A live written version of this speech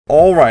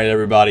Alright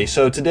everybody,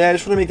 so today I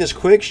just want to make this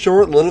quick,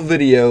 short, little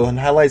video and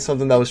highlight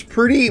something that was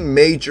pretty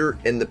major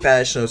in the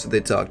patch notes that they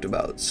talked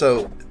about.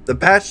 So, the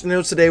patch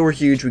notes today were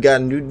huge. We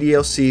got a new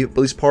DLC, at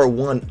least part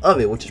 1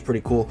 of it, which is pretty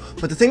cool.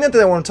 But the thing that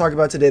I want to talk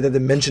about today that they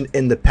mentioned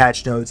in the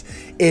patch notes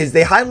is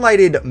they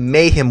highlighted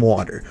Mayhem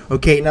Water.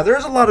 Okay, now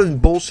there's a lot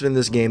of bullshit in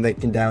this game that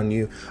can down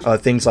you.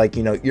 Things like,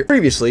 you know,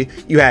 previously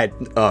you had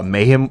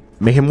Mayhem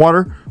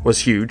Water was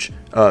huge.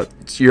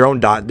 It's your own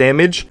dot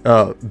damage.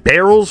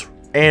 Barrels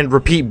and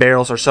repeat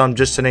barrels are some,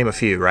 just to name a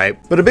few, right?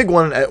 But a big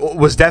one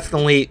was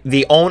definitely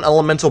the own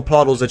elemental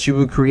puddles that you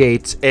would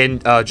create in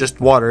just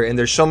water. And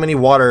there's so many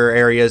water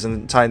areas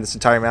inside this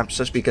entire map,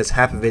 just because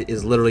half of it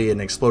is literally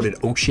an exploded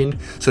ocean.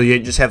 So you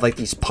just have like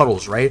these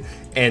puddles, right?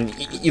 And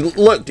you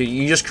look, dude,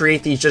 you just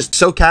create these just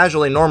so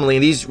casually normally.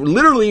 And these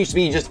literally used to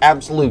be just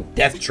absolute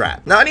death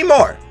trap. Not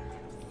anymore.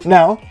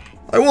 Now,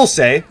 I will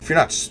say,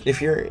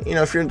 if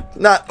you're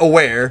not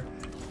aware,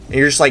 and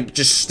you're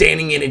just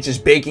standing in it,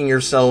 just baking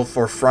yourself,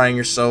 or frying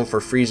yourself,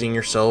 or freezing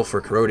yourself, or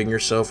corroding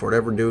yourself, or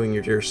whatever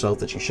doing to yourself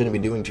that you shouldn't be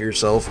doing to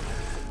yourself.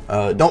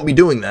 Don't be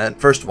doing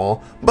that, first of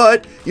all.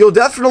 But you'll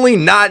definitely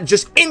not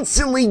just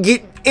instantly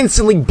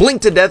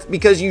blink to death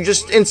because you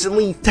just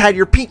instantly had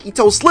your pinky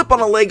toe slip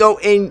on a Lego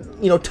and,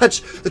 you know,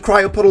 touch the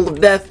cryo puddle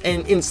of death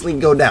and instantly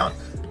go down.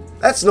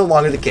 That's no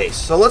longer the case.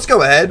 So let's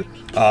go ahead.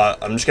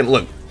 I'm just gonna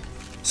look.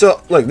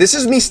 So look, this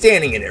is me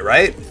standing in it,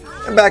 right?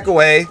 And back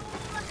away.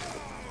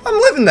 I'm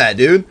living that,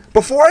 dude.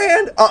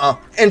 Beforehand,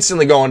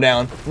 instantly going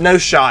down. No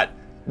shot.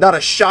 Not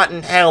a shot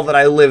in hell that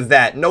I live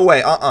that. No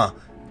way,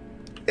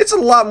 It's a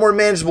lot more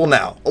manageable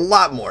now. A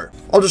lot more.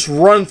 I'll just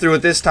run through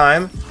it this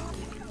time.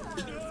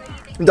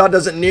 That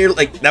doesn't nearly,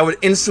 like, that would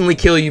instantly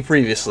kill you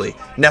previously.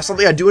 Now,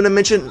 something I do want to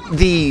mention,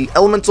 the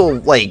elemental,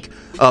 like,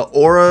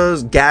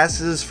 auras,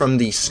 gases from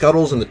the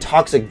scuttles and the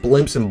toxic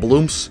blimps and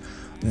bloomps,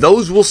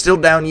 those will still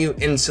down you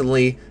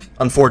instantly.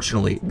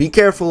 Unfortunately, be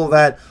careful of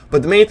that.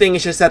 But the main thing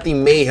is just that the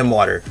Mayhem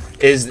Water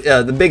is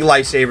the big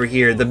lifesaver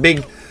here, the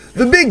big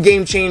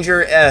game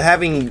changer.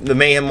 Having the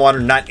Mayhem Water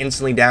not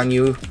instantly down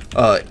you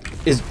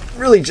is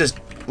really just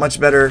much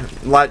better,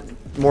 a lot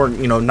more,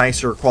 you know,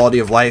 nicer quality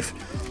of life.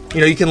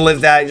 You know, you can live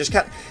that.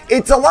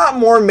 It's a lot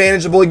more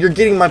manageable. You're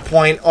getting my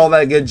point. All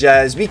that good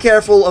jazz. Be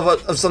careful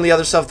of some of the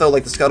other stuff though,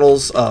 like the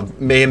scuttles.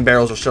 Mayhem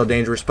barrels are still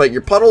dangerous, but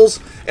your puddles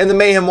and the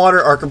Mayhem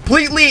Water are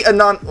completely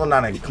not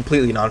a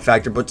completely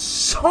non-factor, but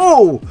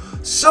so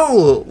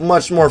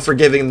much more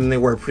forgiving than they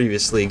were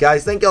previously.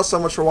 Guys, thank y'all so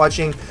much for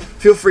watching.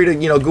 Feel free to,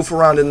 you know, goof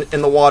around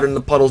in the water, in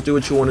the puddles, do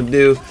what you want to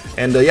do,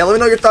 and yeah, let me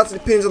know your thoughts and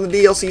opinions on the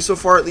DLC so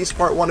far, at least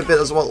part 1 of it,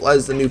 as well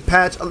as the new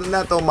patch. Other than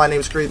that though, my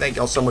name's Kree. Thank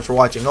y'all so much for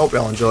watching. Hope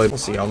y'all enjoyed. We'll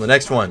see you on the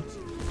next one.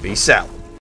 Peace out.